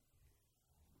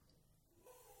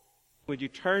Would you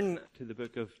turn to the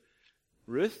book of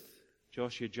Ruth,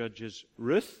 Joshua Judges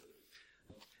Ruth,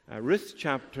 Ruth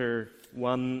chapter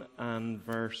 1 and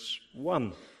verse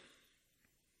 1.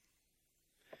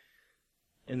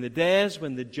 In the days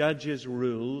when the judges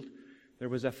ruled, there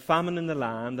was a famine in the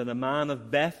land, and a man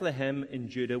of Bethlehem in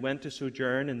Judah went to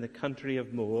sojourn in the country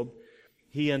of Moab,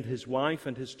 he and his wife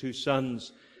and his 2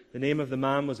 sons. The name of the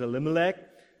man was Elimelech,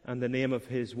 and the name of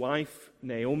his wife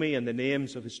Naomi, and the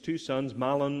names of his 2 sons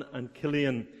Mahlon and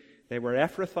Chilion. They were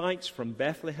Ephrathites from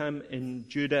Bethlehem in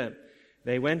Judah.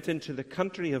 They went into the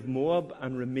country of Moab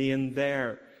and remained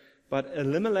there. But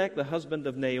Elimelech, the husband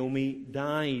of Naomi,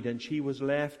 died, and she was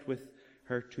left with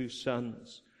her 2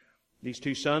 sons. These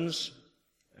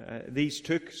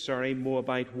took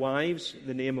Moabite wives.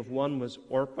 The name of one was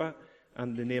Orpah,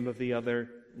 and the name of the other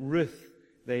Ruth.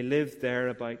 They lived there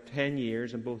about 10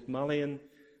 years, and both Mahlon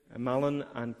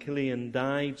and Chilion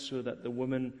died, so that the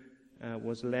woman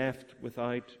was left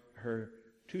without her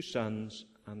 2 sons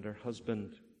and her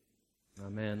husband.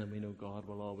 Amen. And we know God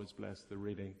will always bless the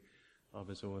reading of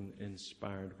His own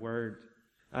inspired word.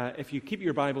 If you keep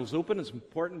your Bibles open, it's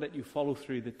important that you follow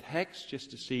through the text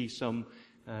just to see some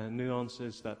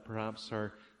nuances that perhaps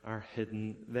are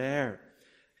hidden there.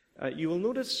 You will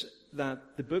notice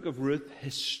that the book of Ruth,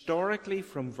 historically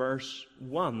from verse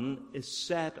 1, is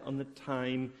set in the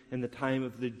time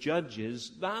of the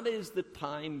Judges. That is the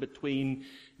time between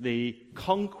the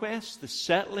conquest, the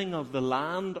settling of the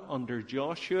land under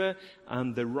Joshua,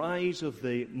 and the rise of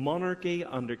the monarchy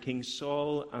under King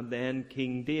Saul and then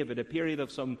King David. A period of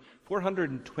some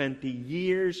 420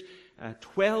 years,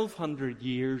 1,200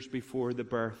 years before the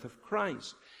birth of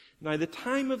Christ. Now, the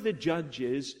time of the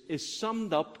Judges is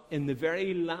summed up in the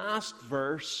very last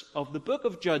verse of the book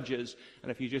of Judges. And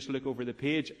if you just look over the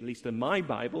page, at least in my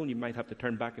Bible, and you might have to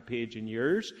turn back a page in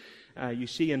yours, you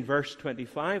see in verse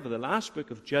 25 of the last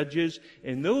book of Judges,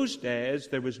 in those days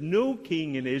there was no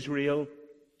king in Israel.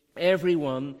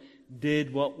 Everyone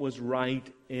did what was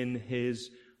right in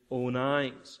his own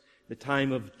eyes. The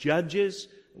time of Judges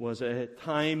was a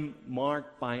time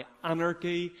marked by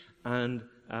anarchy and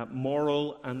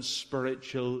moral and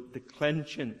spiritual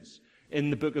declensions. In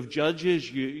the book of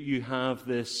Judges, you have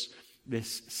this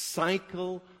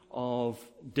cycle of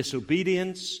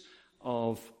disobedience,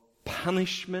 of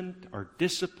punishment or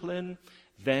discipline,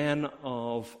 then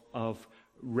of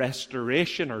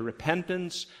restoration or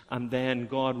repentance, and then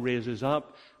God raises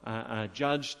up a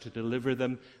judge to deliver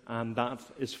them, and that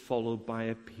is followed by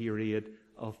a period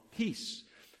of peace.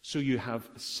 So you have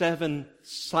 7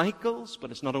 cycles,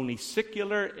 but it's not only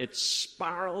secular, it's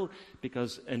spiral,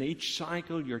 because in each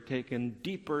cycle you're taken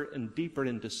deeper and deeper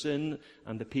into sin,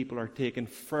 and the people are taken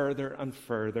further and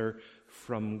further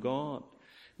from God.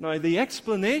 Now, the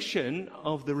explanation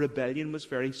of the rebellion was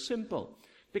very simple,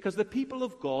 because the people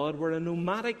of God were a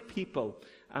nomadic people,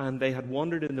 and they had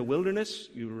wandered in the wilderness,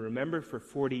 you remember, for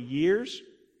 40 years.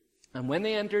 And when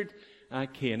they entered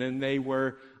Canaan, they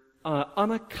were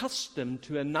unaccustomed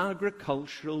to an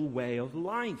agricultural way of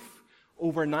life.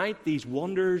 Overnight, these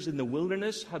wanderers in the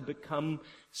wilderness had become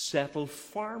settled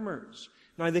farmers.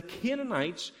 Now, the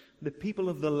Canaanites, the people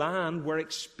of the land, were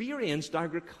experienced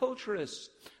agriculturists,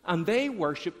 and they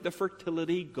worshipped the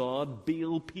fertility god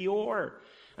Baal Peor.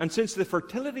 And since the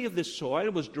fertility of the soil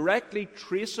was directly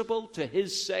traceable to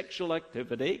his sexual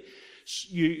activity,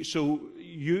 so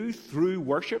you, through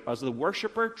worship, as the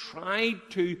worshipper, tried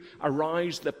to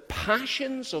arouse the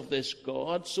passions of this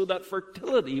god so that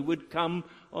fertility would come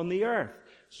on the earth.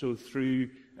 So through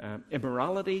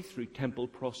immorality, through temple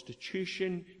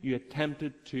prostitution, you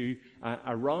attempted to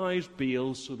arouse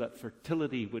Baal so that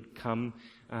fertility would come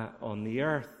on the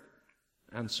earth.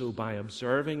 And so by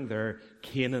observing their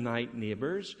Canaanite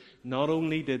neighbors, not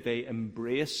only did they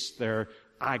embrace their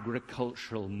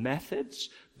agricultural methods,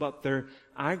 but their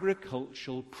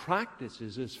agricultural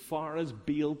practices as far as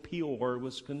Baal Peor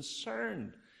was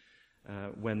concerned.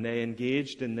 When they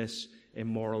engaged in this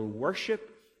immoral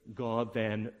worship, God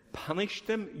then punished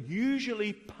them,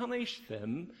 usually punished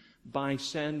them by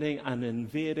sending an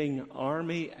invading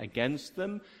army against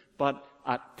them, but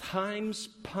at times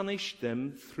punished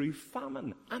them through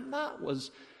famine. And that was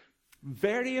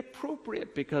very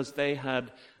appropriate, because they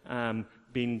had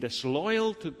been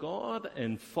disloyal to God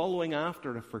in following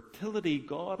after a fertility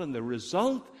god, and the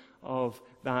result of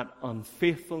that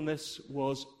unfaithfulness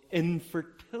was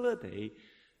infertility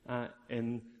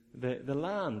in the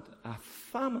land. A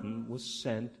famine was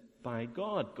sent by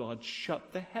God. God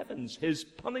shut the heavens. His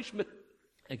punishment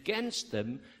against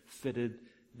them fitted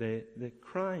the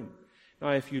crime. Now,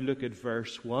 if you look at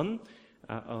verse 1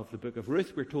 of the book of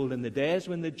Ruth, we're told in the days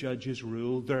when the judges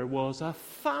ruled, there was a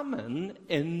famine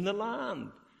in the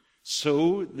land.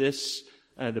 So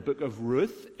the book of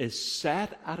Ruth is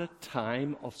set at a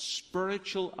time of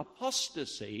spiritual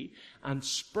apostasy and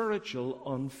spiritual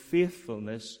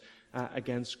unfaithfulness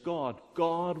against God.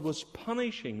 God was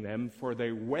punishing them for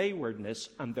their waywardness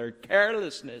and their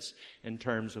carelessness in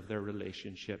terms of their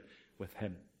relationship with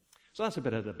Him. So that's a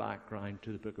bit of the background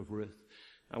to the book of Ruth.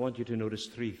 I want you to notice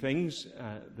three things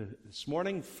this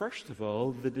morning. First of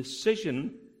all, the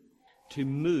decision to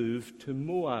move to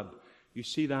Moab. You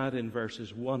see that in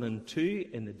verses 1 and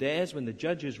 2. In the days when the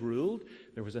judges ruled,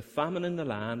 there was a famine in the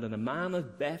land, and a man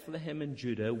of Bethlehem in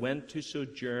Judah went to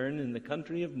sojourn in the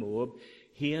country of Moab,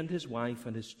 he and his wife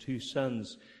and his 2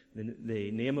 sons.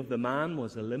 The name of the man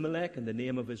was Elimelech, and the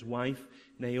name of his wife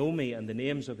Naomi, and the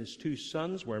names of his 2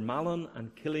 sons were Mahlon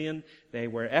and Chilion. They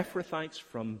were Ephrathites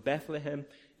from Bethlehem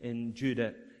in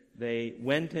Judah. They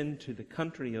went into the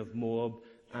country of Moab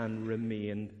and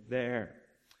remained there.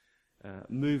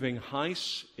 Moving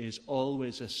house is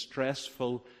always a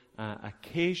stressful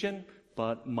occasion,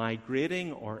 but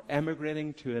migrating or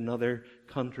emigrating to another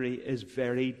country is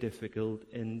very difficult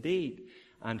indeed.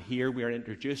 And here we are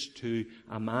introduced to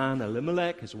a man,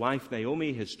 Elimelech, his wife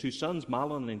Naomi, his 2 sons,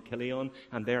 Mahlon and Chilion,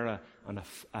 and they're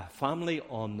a family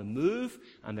on the move,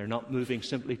 and they're not moving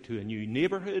simply to a new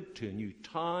neighborhood, to a new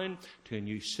town, to a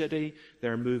new city.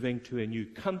 They're moving to a new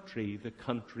country, the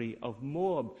country of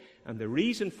Moab. And the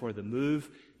reason for the move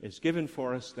is given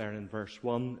for us there in verse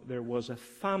 1. There was a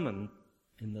famine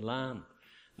in the land.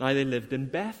 Now they lived in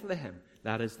Bethlehem.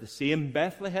 That is the same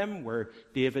Bethlehem where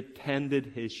David tended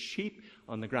his sheep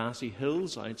on the grassy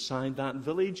hills outside that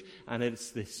village. And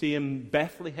it's the same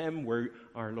Bethlehem where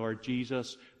our Lord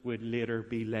Jesus would later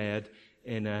be led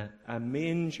in a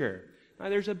manger. Now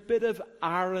there's a bit of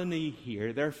irony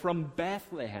here. They're from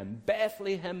Bethlehem.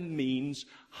 Bethlehem means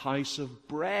house of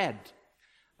bread.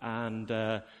 And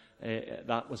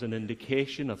that was an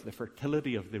indication of the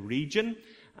fertility of the region.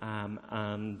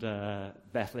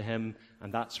 Bethlehem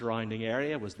and that surrounding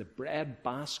area was the bread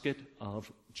basket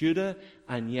of Judah,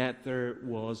 and yet there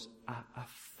was a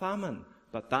famine.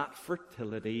 But that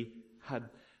fertility had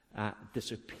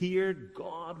disappeared.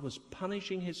 God was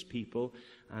punishing His people,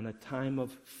 and a time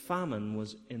of famine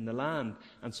was in the land.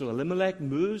 And so Elimelech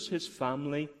moves his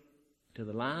family to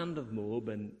the land of Moab,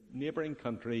 a neighboring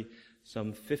country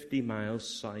some 50 miles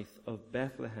south of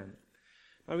Bethlehem.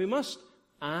 Now we must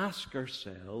ask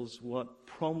ourselves what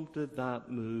prompted that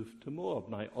move to Moab.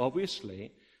 Now,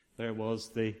 obviously, there was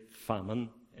the famine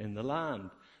in the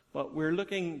land. But we're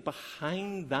looking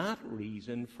behind that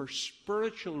reason for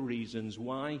spiritual reasons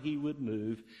why he would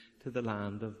move to the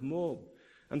land of Moab.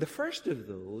 And the first of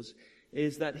those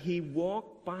is that he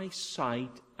walked by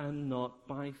sight and not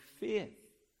by faith.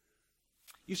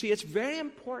 You see, it's very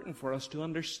important for us to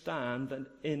understand that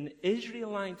in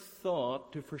Israelite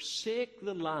thought, to forsake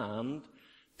the land,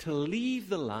 to leave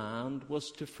the land,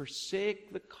 was to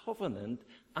forsake the covenant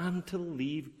and to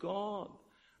leave God.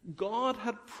 God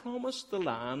had promised the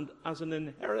land as an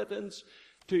inheritance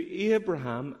to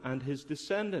Abraham and his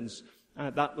descendants.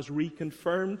 That was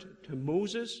reconfirmed to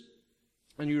Moses.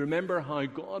 And you remember how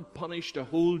God punished a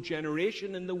whole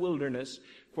generation in the wilderness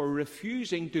for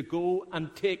refusing to go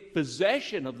and take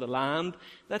possession of the land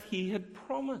that he had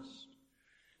promised.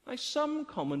 Now, some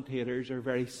commentators are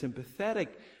very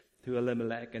sympathetic to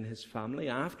Elimelech and his family.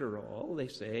 After all, they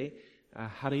say,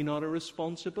 had he not a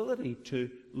responsibility to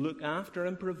look after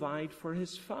and provide for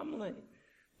his family?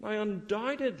 Now,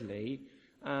 undoubtedly,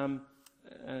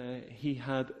 he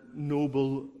had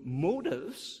noble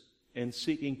motives in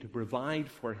seeking to provide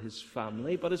for his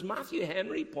family. But as Matthew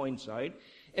Henry points out,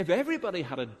 if everybody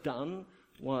had done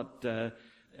what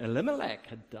Elimelech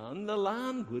had done, the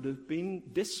land would have been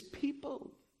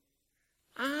dispeopled.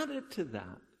 Added to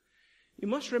that, you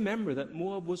must remember that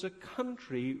Moab was a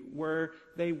country where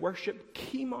they worshipped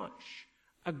Chemosh,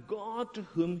 a god to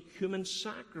whom human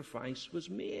sacrifice was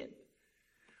made.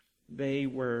 They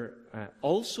were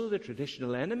also the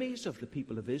traditional enemies of the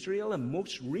people of Israel, and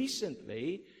most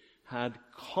recently had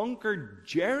conquered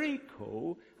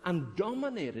Jericho and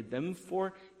dominated them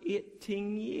for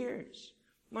 18 years.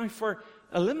 Now, for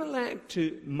Elimelech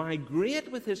to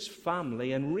migrate with his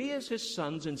family and raise his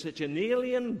sons in such an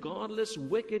alien, godless,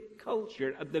 wicked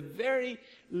culture, at the very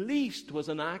least was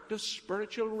an act of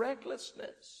spiritual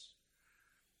recklessness.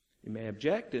 You may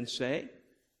object and say,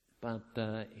 but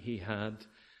he had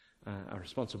a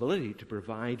responsibility to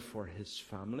provide for his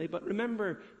family. But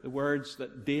remember the words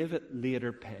that David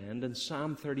later penned in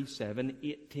Psalm 37,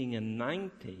 18 and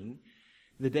 19.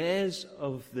 The days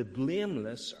of the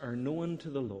blameless are known to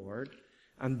the Lord,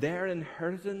 and their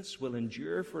inheritance will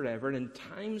endure forever. In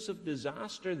times of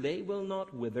disaster they will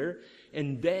not wither.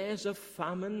 In days of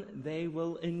famine they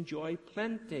will enjoy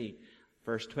plenty.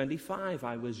 Verse 25,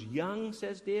 I was young,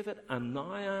 says David, and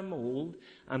now I am old,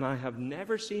 and I have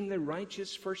never seen the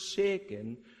righteous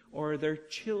forsaken, or their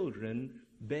children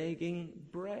begging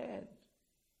bread.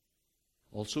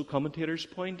 Also, commentators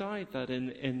point out that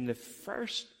in the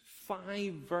first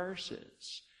 5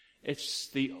 verses, it's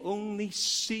the only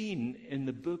scene in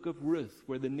the book of Ruth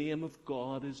where the name of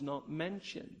God is not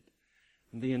mentioned.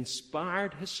 And the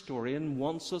inspired historian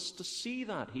wants us to see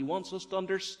that. He wants us to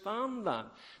understand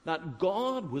that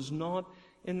God was not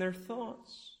in their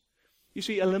thoughts. You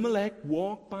see, Elimelech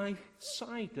walked by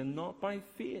sight and not by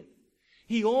faith.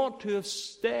 He ought to have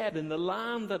stayed in the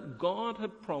land that God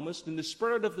had promised in the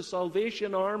spirit of the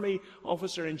Salvation Army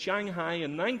officer in Shanghai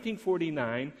in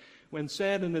 1949, who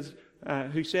said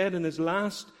in his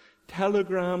last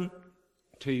telegram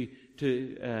to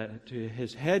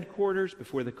his headquarters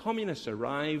before the communists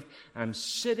arrived, I'm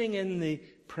sitting in the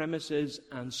premises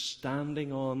and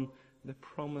standing on the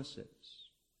promises.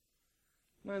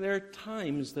 Now, there are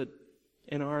times that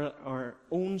in our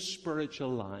own spiritual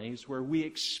lives where we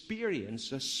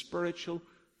experience a spiritual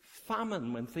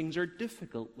famine, when things are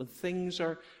difficult, when things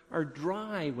are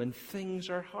dry, when things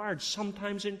are hard.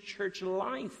 Sometimes in church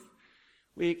life,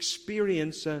 we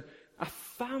experience a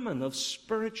famine of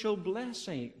spiritual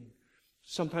blessing.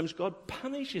 Sometimes God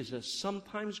punishes us.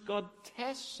 Sometimes God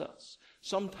tests us.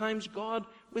 Sometimes God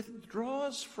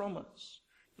withdraws from us.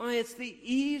 Now, it's the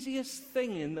easiest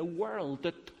thing in the world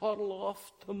to toddle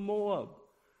off to Moab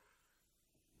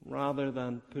rather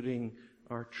than putting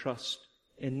our trust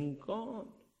in God.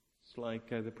 It's like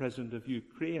the president of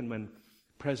Ukraine, when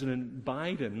President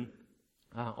Biden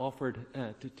offered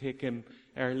to take him,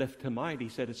 airlift him out. He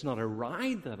said, it's not a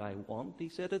ride that I want. He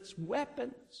said, it's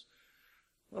weapons.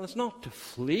 Well, it's not to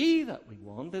flee that we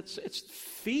want. It's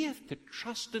faith, to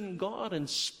trust in God in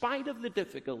spite of the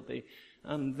difficulty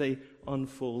and the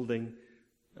unfolding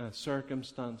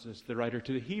circumstances. The writer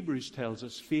to the Hebrews tells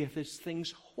us faith is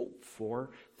things hoped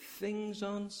for, things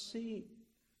unseen.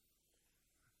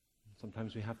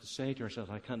 Sometimes we have to say to ourselves,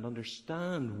 I can't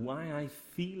understand why I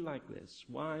feel like this,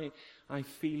 why I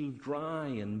feel dry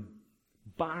and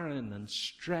barren and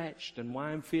stretched, and why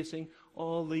I'm facing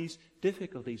all these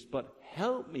difficulties. But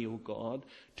help me, O God,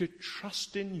 to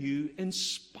trust in you in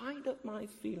spite of my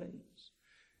feelings,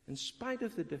 in spite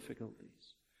of the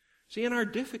difficulties. See, in our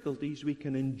difficulties, we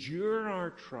can endure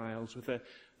our trials with a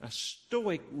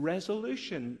stoic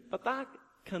resolution, but that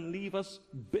can leave us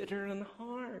bitter and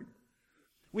hard.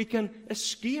 We can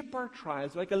escape our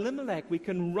trials like Elimelech. We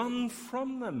can run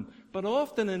from them. But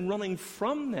often in running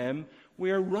from them,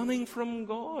 we are running from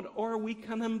God. Or we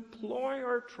can employ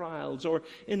our trials or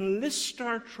enlist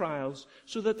our trials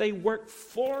so that they work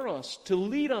for us to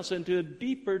lead us into a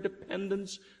deeper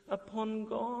dependence upon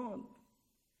God.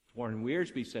 Warren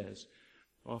Wiersbe says,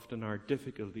 often our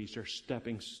difficulties are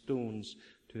stepping stones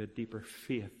to a deeper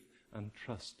faith and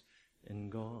trust in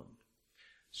God.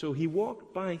 So he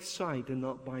walked by sight and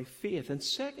not by faith. And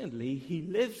secondly, he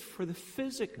lived for the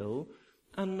physical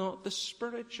and not the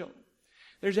spiritual.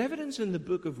 There's evidence in the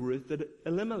book of Ruth that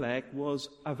Elimelech was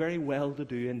a very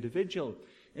well-to-do individual.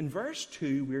 In verse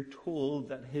 2, we're told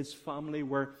that his family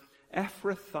were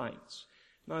Ephrathites.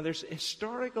 Now, there's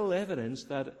historical evidence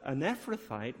that an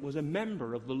Ephrathite was a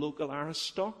member of the local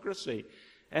aristocracy.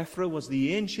 Ephrath was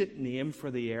the ancient name for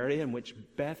the area in which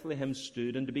Bethlehem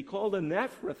stood, and to be called an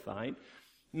Ephrathite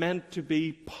meant to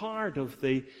be part of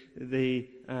the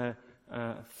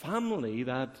family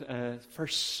that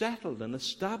first settled and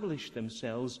established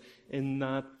themselves in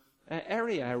that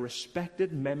area, a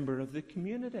respected member of the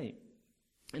community.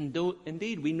 And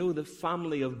indeed, we know the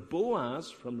family of Boaz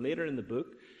from later in the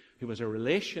book, who was a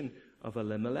relation of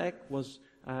Elimelech, was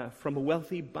from a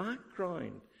wealthy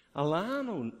background, a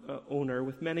land owner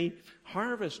with many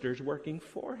harvesters working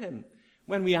for him.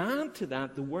 When we add to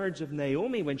that the words of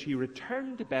Naomi when she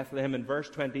returned to Bethlehem in verse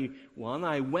 21,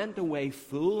 I went away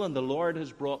full and the Lord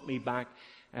has brought me back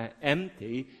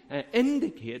empty,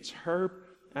 indicates her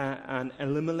and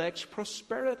Elimelech's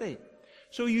prosperity.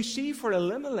 So you see, for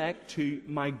Elimelech to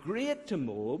migrate to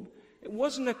Moab, it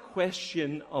wasn't a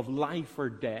question of life or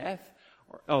death,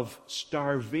 or of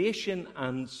starvation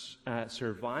and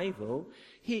survival.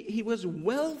 He was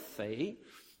wealthy,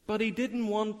 but he didn't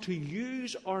want to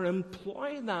use or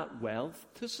employ that wealth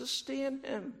to sustain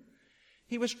him.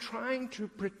 He was trying to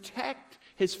protect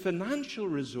his financial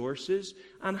resources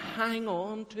and hang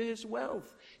on to his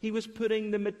wealth. He was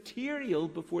putting the material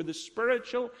before the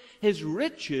spiritual, his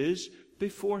riches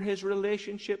before his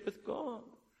relationship with God.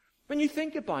 When you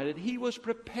think about it, he was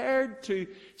prepared to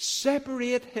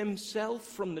separate himself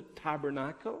from the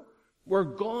tabernacle, where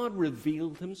God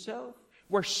revealed himself,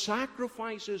 where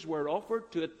sacrifices were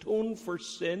offered to atone for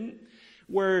sin,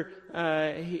 where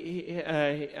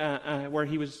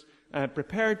he was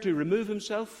prepared to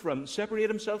separate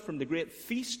himself from the great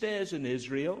feast days in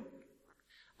Israel,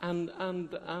 and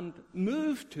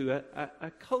move to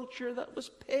a culture that was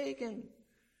pagan.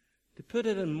 To put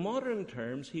it in modern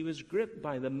terms, he was gripped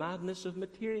by the madness of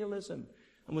materialism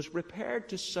and was prepared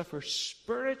to suffer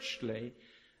spiritually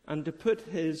and to put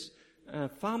his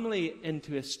family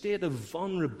into a state of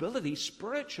vulnerability,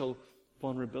 spiritual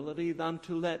vulnerability, than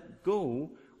to let go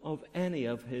of any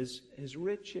of his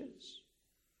riches.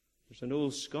 There's an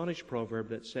old Scottish proverb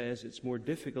that says it's more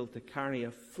difficult to carry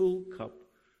a full cup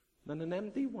than an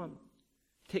empty one.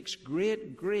 It takes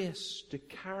great grace to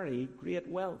carry great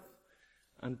wealth,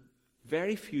 and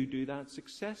very few do that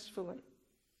successfully.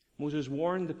 Moses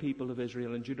warned the people of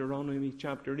Israel in Deuteronomy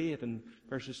chapter 8 and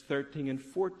verses 13 and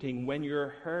 14, when your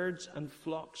herds and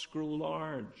flocks grow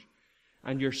large,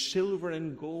 and your silver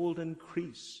and gold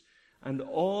increase, and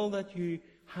all that you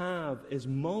have is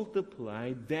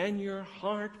multiplied, then your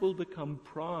heart will become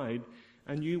proud,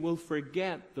 and you will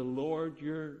forget the Lord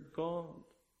your God.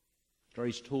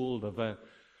 Story's told of a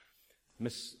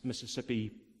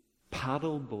Mississippi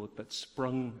paddle boat that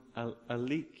sprung a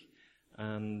leak,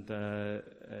 and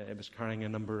it was carrying a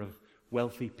number of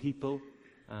wealthy people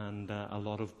and a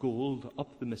lot of gold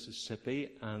up the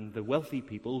Mississippi, and the wealthy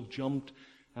people jumped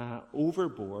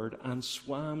overboard and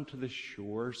swam to the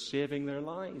shore, saving their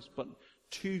lives. But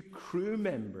 2 crew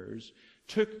members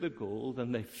took the gold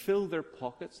and they filled their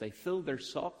pockets, they filled their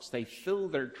socks, they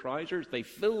filled their trousers, they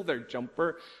filled their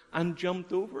jumper, and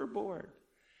jumped overboard.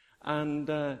 And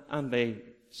they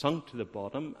sunk to the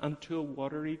bottom and to a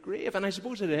watery grave. And I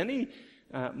suppose at any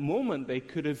moment they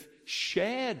could have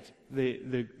shed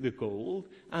the gold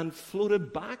and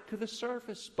floated back to the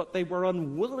surface, but they were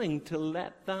unwilling to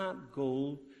let that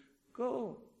gold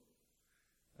go.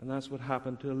 And that's what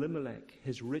happened to Elimelech.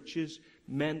 His riches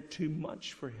meant too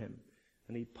much for him,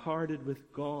 and he parted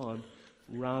with God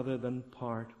rather than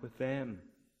part with them.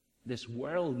 This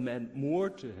world meant more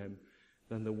to him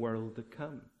than the world to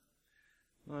come.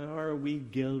 Now, are we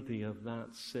guilty of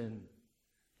that sin?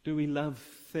 Do we love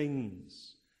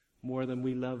things more than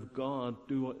we love God?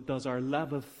 Does our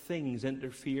love of things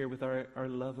interfere with our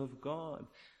love of God?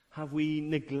 Have we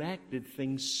neglected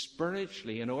things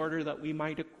spiritually in order that we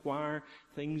might acquire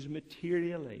things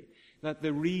materially? That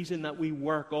the reason that we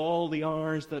work all the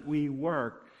hours that we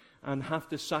work and have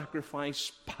to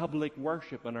sacrifice public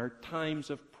worship and our times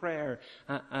of prayer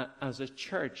as a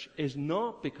church is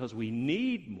not because we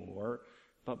need more,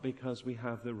 but because we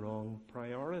have the wrong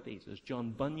priorities. As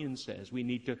John Bunyan says, we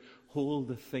need to hold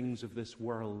the things of this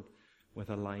world with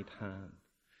a light hand.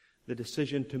 The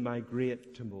decision to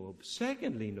migrate to Moab.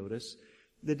 Secondly, notice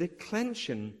the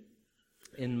declension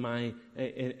in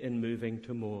moving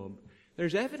to Moab.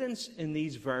 There's evidence in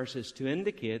these verses to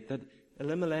indicate that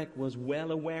Elimelech was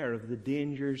well aware of the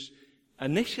dangers,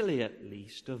 initially at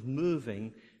least, of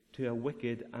moving to a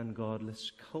wicked and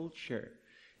godless culture.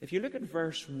 If you look at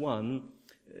verse 1,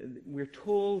 we're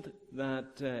told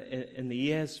that in the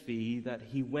ESV that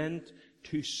he went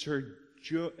to sojourn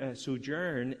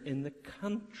in the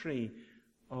country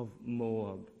of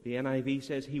Moab. The NIV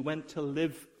says he went to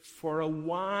live for a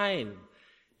while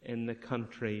in the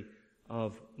country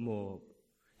of Moab.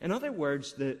 In other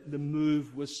words, the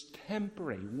move was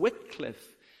temporary.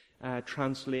 Wycliffe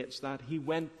translates that he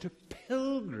went to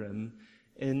pilgrim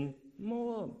in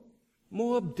Moab.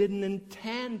 Moab didn't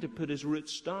intend to put his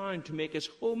roots down, to make his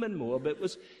home in Moab. It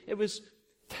was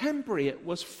temporary. It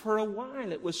was for a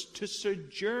while. It was to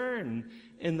sojourn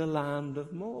in the land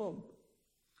of Moab.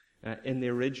 In the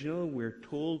original, we're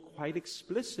told quite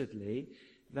explicitly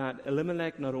that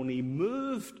Elimelech not only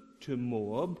moved to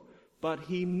Moab, but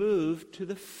he moved to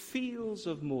the fields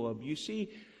of Moab. You see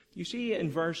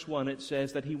in verse 1 it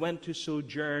says that he went to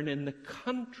sojourn in the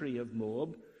country of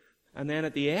Moab. And then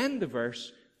at the end of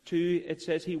verse 2 it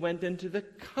says he went into the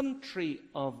country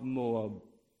of Moab.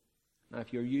 Now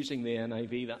if you're using the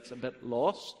NIV, that's a bit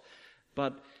lost.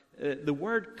 But the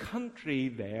word country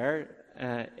there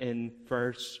in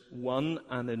verse 1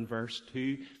 and in verse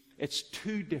 2, it's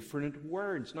 2 different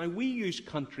words. Now, we use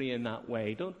country in that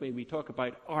way, don't we? We talk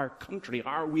about our country,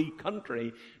 our wee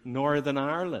country, Northern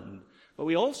Ireland. But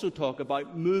we also talk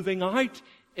about moving out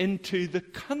into the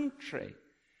country,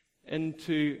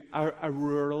 into a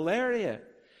rural area.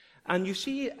 And you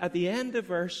see at the end of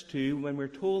verse 2, when we're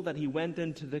told that he went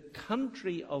into the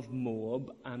country of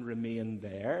Moab and remained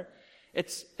there,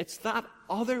 It's that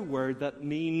other word that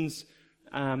means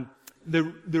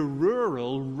the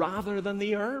rural rather than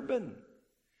the urban.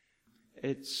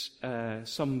 It's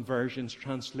some versions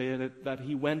translate it that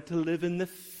he went to live in the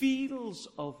fields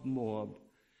of Moab.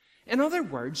 In other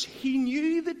words, he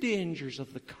knew the dangers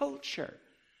of the culture.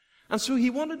 And so he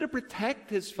wanted to protect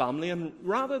his family, and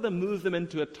rather than move them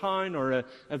into a town or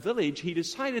a village, he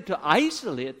decided to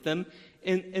isolate them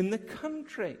in the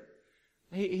country.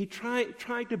 He tried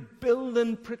to build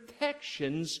in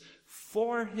protections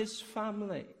for his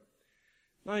family.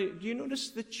 Now, do you notice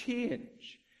the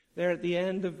change there at the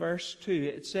end of verse 2?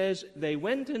 It says, they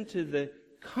went into the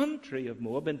country of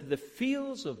Moab, into the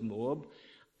fields of Moab,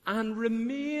 and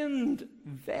remained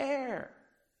there.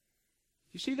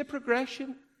 You see the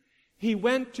progression? He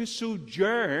went to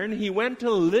sojourn, he went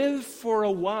to live for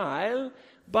a while,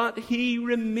 but he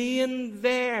remained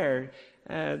there.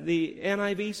 The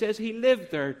NIV says he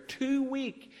lived there 2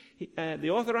 weeks. The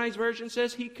Authorized Version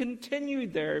says he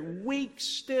continued there weeks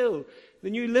still. The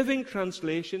New Living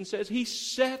Translation says he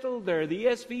settled there. The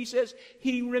ESV says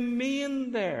he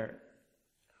remained there.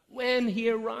 When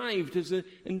he arrived, his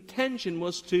intention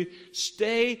was to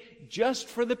stay just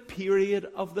for the period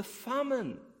of the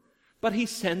famine. But he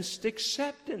sensed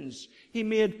acceptance. He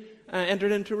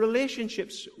entered into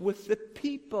relationships with the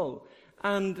people.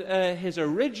 And his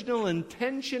original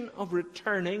intention of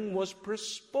returning was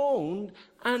postponed,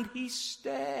 and he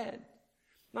stayed.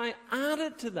 Now,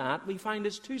 added to that, we find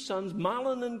his 2 sons,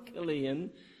 Mahlon and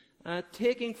Chilion,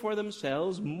 taking for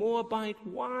themselves Moabite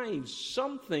wives,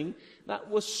 something that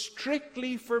was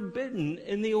strictly forbidden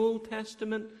in the Old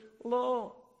Testament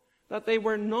law, that they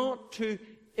were not to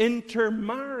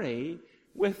intermarry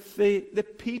with the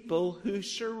people who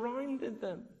surrounded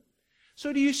them.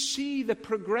 So do you see the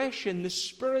progression, the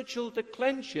spiritual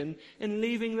declension in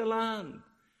leaving the land?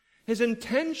 His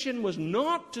intention was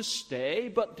not to stay,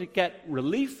 but to get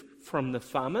relief from the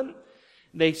famine.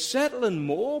 They settle in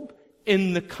Moab,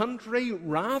 in the country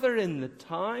rather in the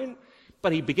town,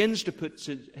 but he begins to put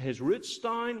his roots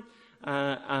down,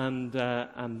 and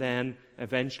then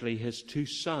eventually his 2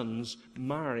 sons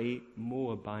marry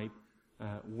Moabite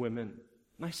women.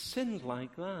 Now, sin's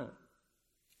like that.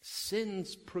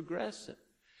 Sin's progressive.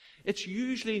 It's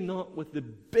usually not with the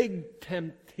big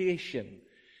temptation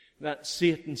that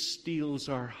Satan steals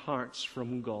our hearts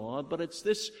from God, but it's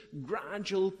this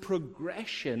gradual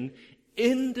progression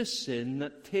into sin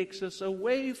that takes us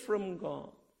away from God.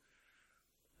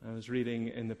 I was reading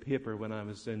in the paper when I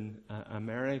was in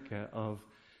America of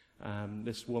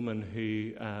this woman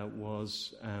who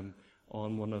was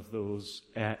on one of those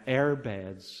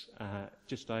airbeds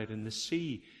just out in the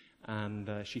sea, and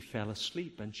she fell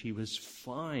asleep, and she was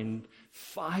found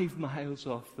 5 miles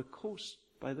off the coast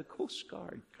by the Coast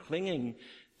Guard, clinging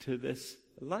to this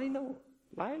lilo.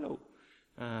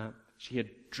 She had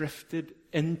drifted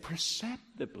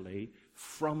imperceptibly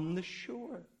from the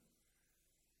shore.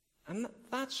 And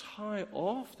that's how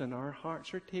often our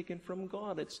hearts are taken from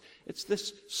God. It's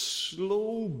this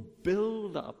slow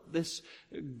build-up, this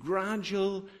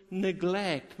gradual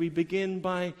neglect. We begin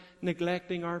by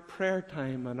neglecting our prayer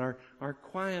time and our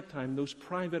quiet time, those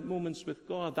private moments with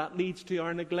God. That leads to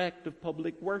our neglect of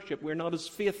public worship. We're not as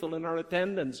faithful in our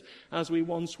attendance as we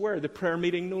once were. The prayer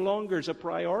meeting no longer is a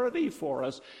priority for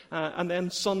us. And then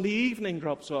Sunday evening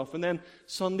drops off. And then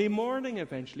Sunday morning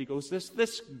eventually goes.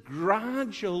 This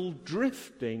gradual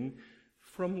drifting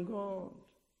from God.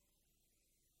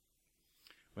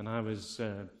 When I was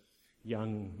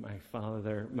young,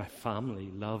 my family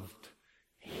loved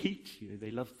heat. They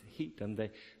loved heat, and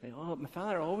my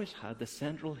father always had the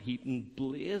central heating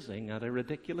blazing at a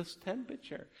ridiculous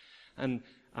temperature. And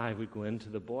I would go into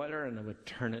the boiler and I would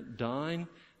turn it down,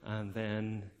 and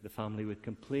then the family would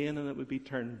complain and it would be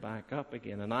turned back up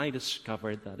again. And I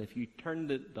discovered that if you turned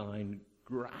it down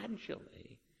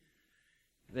gradually,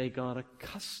 they got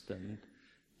accustomed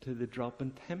to the drop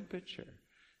in temperature.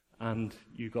 And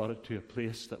you got it to a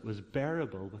place that was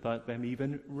bearable without them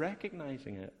even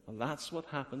recognizing it. And that's what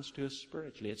happens to us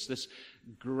spiritually. It's this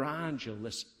gradual,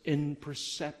 this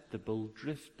imperceptible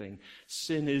drifting.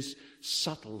 Sin is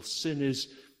subtle. Sin is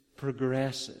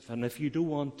progressive. And if you don't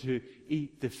want to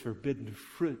eat the forbidden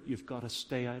fruit, you've got to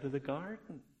stay out of the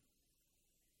garden.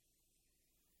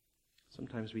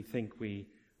 Sometimes we think we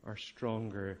are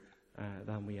stronger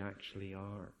than we actually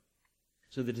are.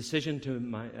 So the decision to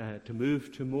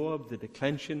move to Moab, the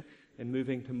declension in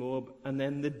moving to Moab, and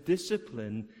then the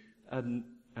discipline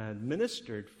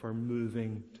administered for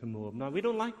moving to Moab. Now, we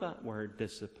don't like that word,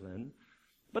 discipline,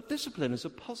 but discipline is a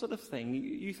positive thing.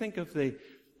 You think of the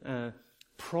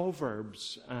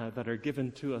proverbs that are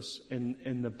given to us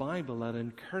in the Bible that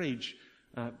encourage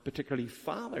particularly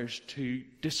fathers, to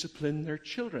discipline their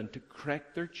children, to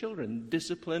correct their children.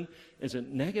 Discipline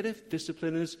isn't negative.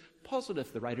 Discipline is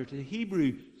positive. The writer to the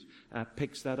Hebrews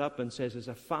picks that up and says, as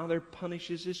a father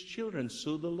punishes his children,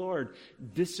 so the Lord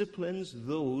disciplines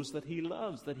those that he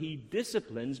loves, that he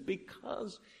disciplines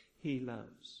because he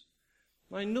loves.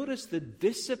 Now notice the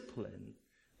discipline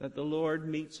that the Lord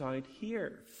metes out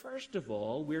here. First of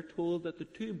all, we're told that the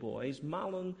two boys,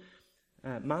 Mahlon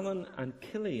and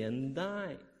Chilion,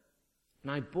 die.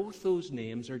 Now both those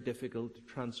names are difficult to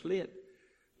translate.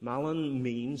 Mahlon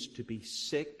means to be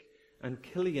sick, and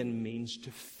Chilion means to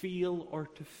feel or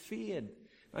to fade.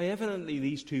 Now evidently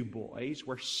these two boys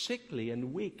were sickly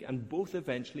and weak, and both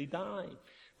eventually die.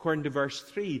 According to verse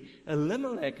 3,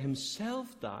 Elimelech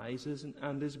himself dies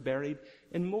and is buried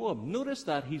in Moab. Notice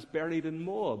that he's buried in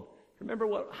Moab. Remember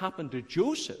what happened to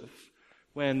Joseph?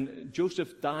 When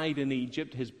Joseph died in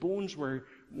Egypt, his bones were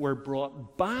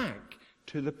brought back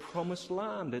to the promised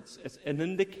land. It's an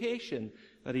indication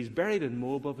that he's buried in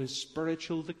Moab of his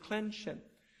spiritual declension.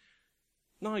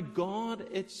 Now God,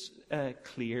 it's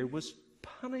clear, was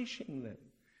punishing them.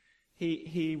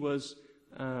 He was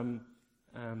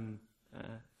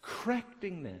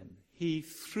correcting them. He,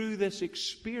 through this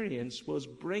experience, was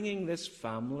bringing this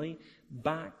family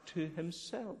back to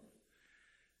himself.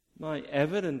 Now,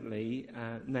 evidently,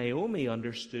 Naomi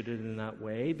understood it in that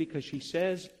way, because she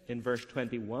says in verse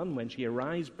 21, when she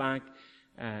arrives back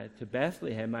to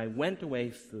Bethlehem, I went away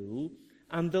full,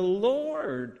 and the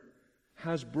Lord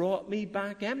has brought me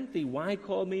back empty. Why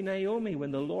call me Naomi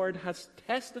when the Lord has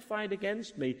testified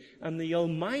against me, and the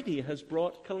Almighty has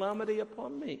brought calamity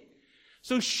upon me?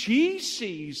 So she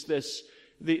sees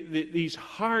these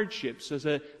hardships as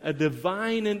a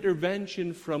divine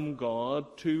intervention from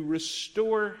God to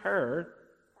restore her,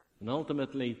 and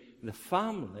ultimately the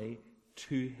family,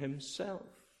 to himself.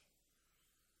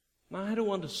 Now, I don't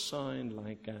want to sound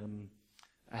like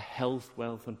a health,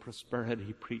 wealth, and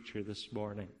prosperity preacher this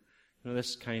morning. You know,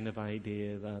 this kind of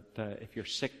idea that if you're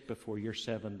sick before you're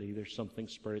 70, there's something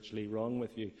spiritually wrong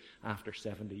with you. After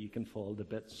 70, you can fall to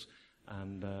bits,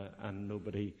 and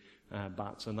nobody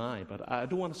bats an eye. But I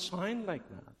don't want to sound like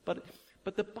that.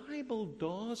 But the Bible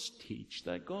does teach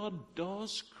that God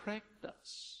does correct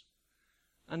us,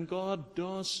 and God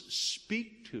does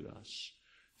speak to us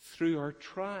through our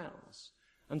trials.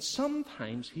 And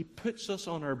sometimes he puts us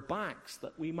on our backs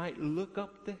that we might look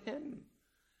up to him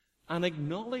and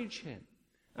acknowledge him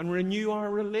and renew our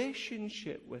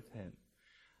relationship with him.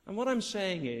 And what I'm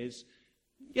saying is,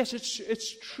 yes,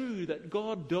 it's true that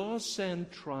God does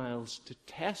send trials to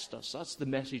test us. That's the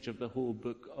message of the whole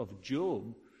book of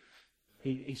Job.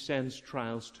 He sends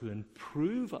trials to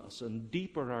improve us and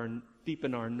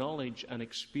deepen our knowledge and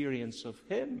experience of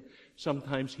him.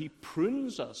 Sometimes he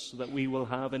prunes us so that we will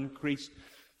have increased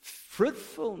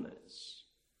fruitfulness.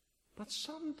 But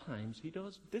sometimes he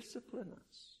does discipline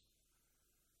us,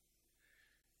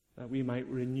 that we might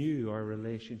renew our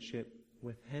relationship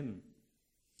with him.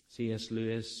 C.S.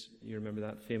 Lewis, you remember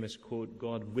that famous quote,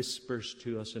 God whispers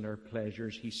to us in our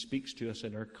pleasures, he speaks to us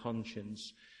in our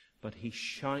conscience, but he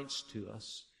shouts to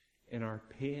us in our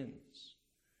pains.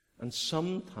 And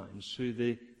sometimes through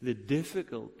the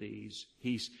difficulties,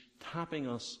 he's tapping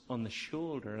us on the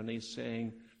shoulder and he's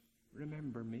saying,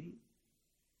 remember me.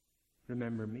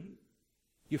 Remember me.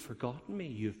 You've forgotten me.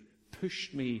 You've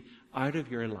pushed me out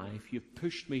of your life. You've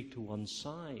pushed me to one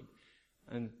side.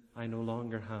 And I no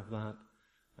longer have that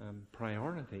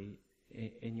priority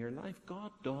in your life.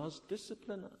 God does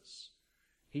discipline us.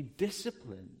 He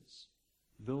disciplines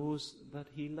those that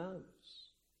he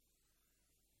loves.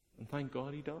 And thank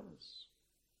God he does.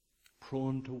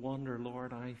 Prone to wander,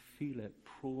 Lord, I feel it.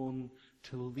 Prone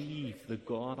to leave the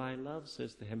God I love,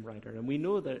 says the hymn writer. And we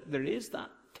know that there is that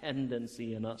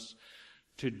tendency in us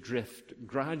to drift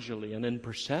gradually and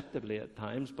imperceptibly at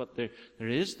times, but there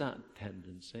is that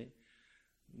tendency.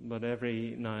 But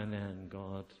every now and then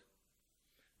God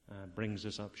brings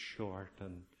us up short,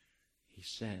 and he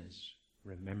says,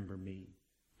 remember me,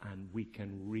 and we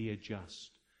can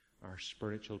readjust our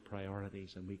spiritual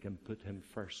priorities and we can put him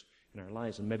first in our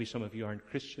lives. And maybe some of you aren't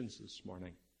Christians this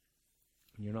morning,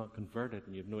 and you're not converted,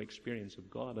 and you have no experience of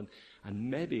God,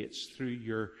 and maybe it's through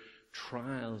your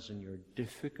trials and your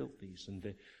difficulties and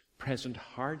the present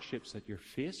hardships that you're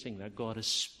facing that God is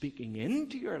speaking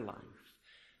into your life,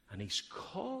 and he's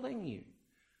calling you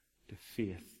to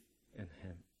faith in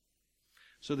him.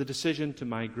 So the decision to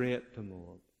migrate to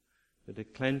Moab, the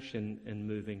declension in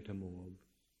moving to Moab,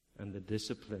 and the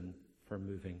discipline for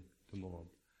moving to Moab.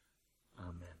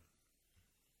 Amen.